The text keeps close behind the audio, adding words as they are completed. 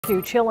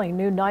Few chilling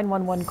new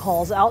 911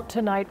 calls out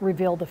tonight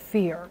reveal the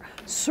fear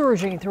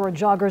surging through a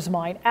jogger's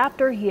mind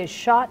after he is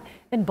shot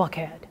in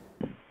Buckhead.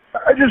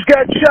 I just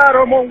got shot.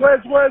 I'm on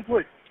West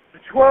Wesley.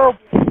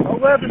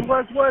 1211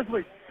 West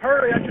Wesley.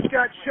 Hurry, I just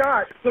got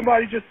shot.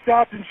 Somebody just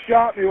stopped and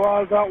shot me while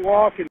I was out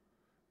walking.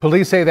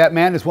 Police say that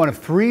man is one of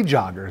 3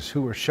 joggers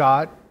who were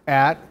shot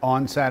at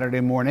on Saturday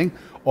morning.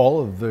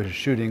 All of the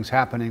shootings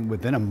happening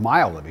within a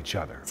mile of each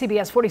other.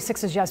 CBS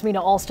 46's Yasmina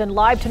Alston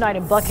live tonight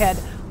in Buckhead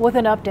with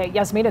an update.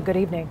 Yasmina, good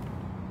evening.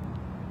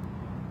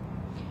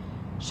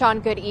 Sean,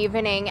 good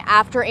evening.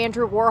 After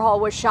Andrew Warhol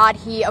was shot,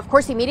 he, of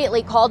course,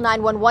 immediately called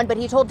 911, but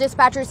he told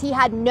dispatchers he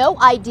had no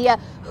idea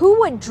who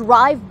would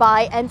drive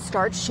by and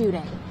start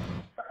shooting.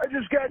 I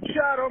just got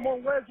shot. I'm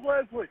on West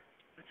Wesley.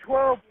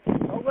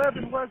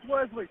 1211 West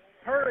Wesley.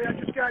 Hurry, I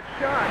just got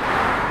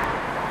shot.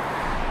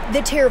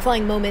 The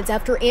terrifying moments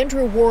after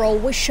Andrew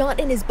Warhol was shot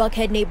in his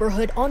Buckhead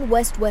neighborhood on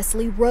West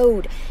Wesley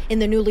Road. In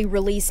the newly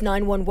released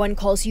 911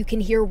 calls, you can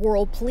hear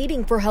Warhol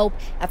pleading for help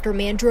after a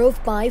man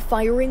drove by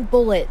firing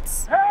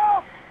bullets.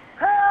 Help!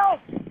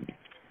 Help!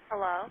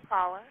 Hello,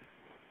 caller.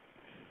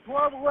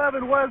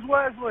 1211 West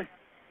Wesley.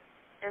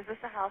 Is this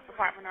a house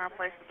department or a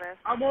place of business?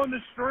 I'm on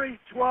the street,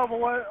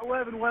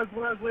 1211 West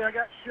Wesley. I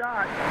got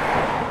shot.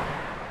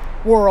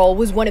 Warhol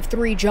was one of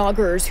 3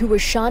 joggers who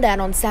was shot at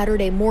on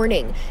Saturday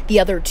morning. The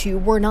other 2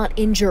 were not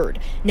injured.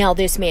 Now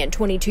this man,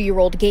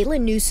 22-year-old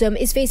Galen Newsom,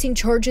 is facing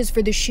charges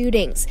for the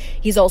shootings.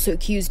 He's also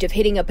accused of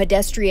hitting a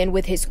pedestrian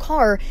with his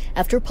car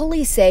after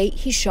police say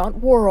he shot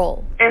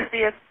Warhol. Is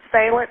the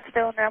assailant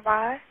still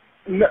nearby?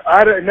 No,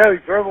 I don't know. He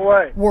drove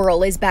away.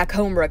 Warhol is back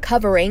home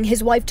recovering,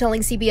 his wife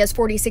telling CBS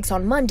 46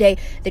 on Monday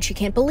that she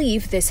can't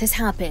believe this has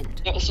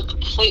happened. It was a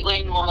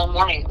completely normal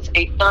morning. It was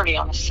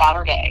 8:30 on a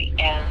Saturday,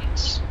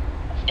 and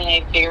in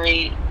a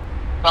very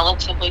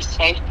relatively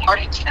safe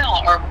part of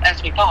town, or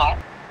as we thought.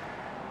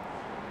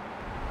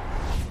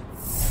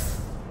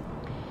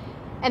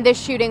 And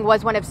this shooting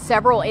was one of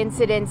several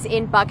incidents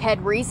in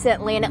Buckhead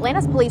recently, and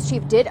Atlanta's police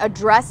chief did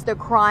address the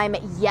crime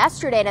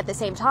yesterday. And at the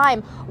same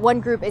time,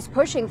 one group is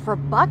pushing for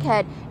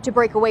Buckhead to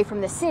break away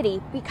from the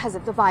city because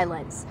of the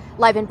violence.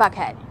 Live in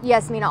Buckhead,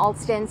 Yasmina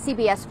Alston,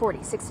 CBS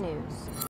 46 News.